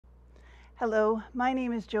Hello, my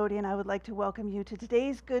name is Jody and I would like to welcome you to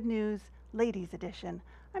today's Good News Ladies Edition.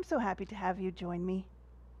 I'm so happy to have you join me.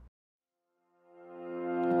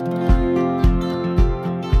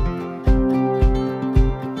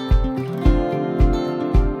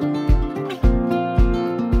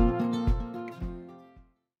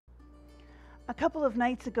 A couple of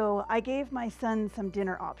nights ago, I gave my son some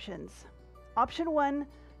dinner options. Option 1,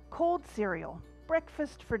 cold cereal,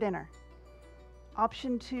 breakfast for dinner.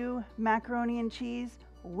 Option 2, macaroni and cheese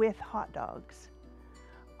with hot dogs.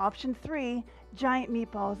 Option 3, giant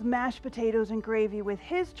meatballs, mashed potatoes, and gravy with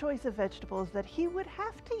his choice of vegetables that he would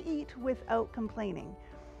have to eat without complaining.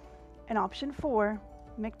 And option 4,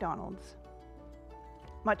 McDonald's.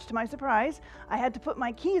 Much to my surprise, I had to put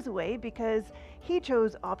my keys away because he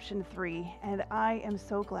chose option 3, and I am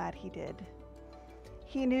so glad he did.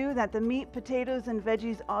 He knew that the meat, potatoes, and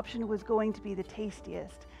veggies option was going to be the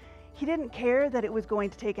tastiest. He didn't care that it was going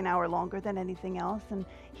to take an hour longer than anything else, and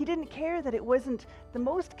he didn't care that it wasn't the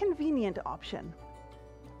most convenient option.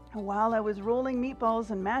 And while I was rolling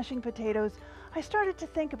meatballs and mashing potatoes, I started to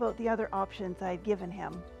think about the other options I'd given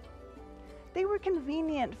him. They were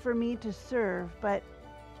convenient for me to serve, but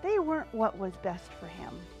they weren't what was best for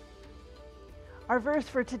him. Our verse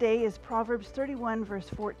for today is Proverbs 31, verse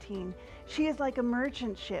 14. She is like a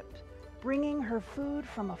merchant ship, bringing her food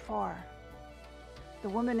from afar. The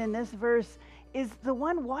woman in this verse is the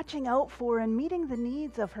one watching out for and meeting the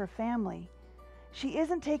needs of her family. She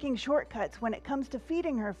isn't taking shortcuts when it comes to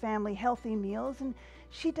feeding her family healthy meals, and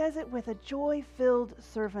she does it with a joy-filled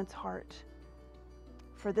servant's heart.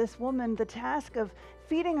 For this woman, the task of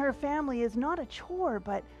feeding her family is not a chore,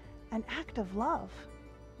 but an act of love.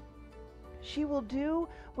 She will do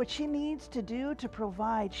what she needs to do to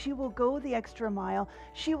provide. She will go the extra mile.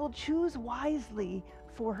 She will choose wisely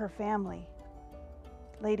for her family.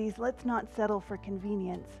 Ladies, let's not settle for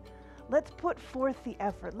convenience. Let's put forth the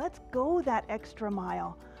effort. Let's go that extra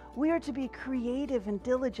mile. We are to be creative and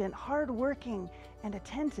diligent, hardworking and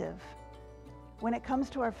attentive. When it comes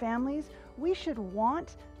to our families, we should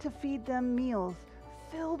want to feed them meals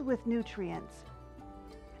filled with nutrients,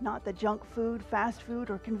 not the junk food, fast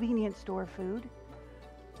food, or convenience store food.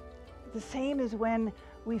 The same is when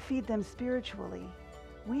we feed them spiritually.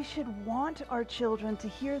 We should want our children to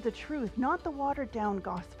hear the truth, not the watered down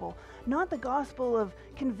gospel, not the gospel of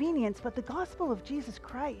convenience, but the gospel of Jesus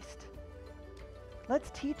Christ.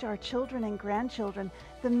 Let's teach our children and grandchildren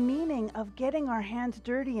the meaning of getting our hands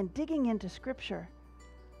dirty and digging into Scripture.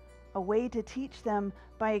 A way to teach them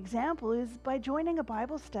by example is by joining a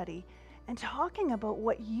Bible study and talking about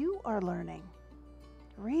what you are learning.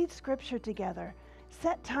 Read Scripture together.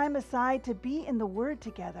 Set time aside to be in the Word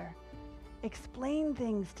together. Explain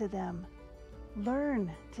things to them.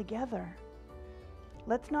 Learn together.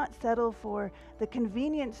 Let's not settle for the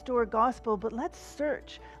convenience store gospel, but let's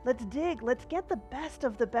search, let's dig, let's get the best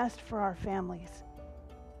of the best for our families.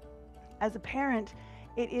 As a parent,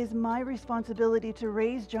 it is my responsibility to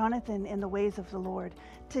raise Jonathan in the ways of the Lord,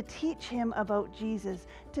 to teach him about Jesus,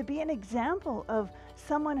 to be an example of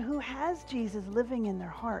someone who has Jesus living in their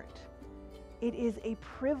heart. It is a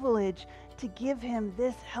privilege to give him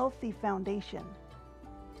this healthy foundation.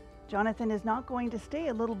 Jonathan is not going to stay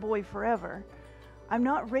a little boy forever. I'm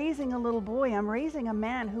not raising a little boy, I'm raising a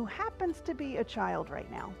man who happens to be a child right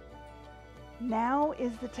now. Now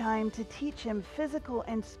is the time to teach him physical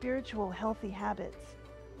and spiritual healthy habits.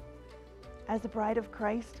 As the bride of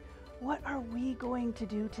Christ, what are we going to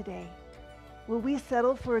do today? Will we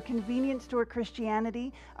settle for a convenience store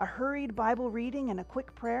Christianity, a hurried Bible reading, and a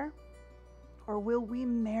quick prayer? Or will we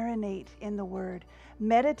marinate in the Word,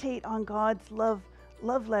 meditate on God's love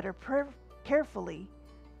letter carefully,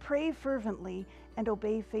 pray fervently, and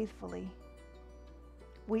obey faithfully?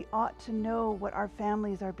 We ought to know what our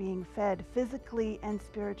families are being fed physically and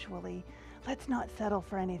spiritually. Let's not settle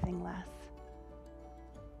for anything less.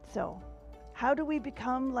 So, how do we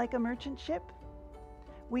become like a merchant ship?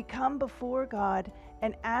 We come before God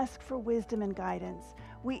and ask for wisdom and guidance.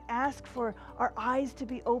 We ask for our eyes to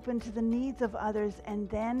be open to the needs of others, and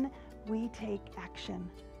then we take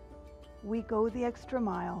action. We go the extra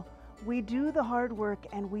mile. We do the hard work,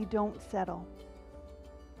 and we don't settle.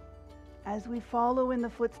 As we follow in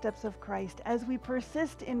the footsteps of Christ, as we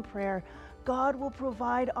persist in prayer, God will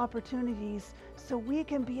provide opportunities so we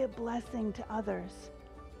can be a blessing to others.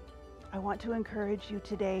 I want to encourage you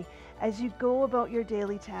today as you go about your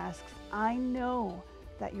daily tasks. I know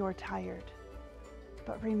that you're tired.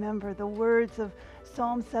 But remember the words of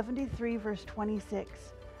Psalm 73, verse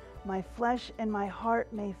 26. My flesh and my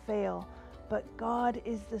heart may fail, but God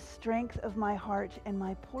is the strength of my heart and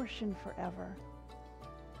my portion forever.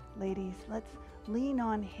 Ladies, lean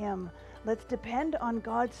on Him. Let's depend on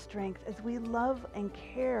God's strength as we love and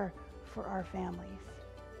care for our families.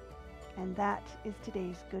 And that is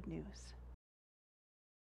today's good news.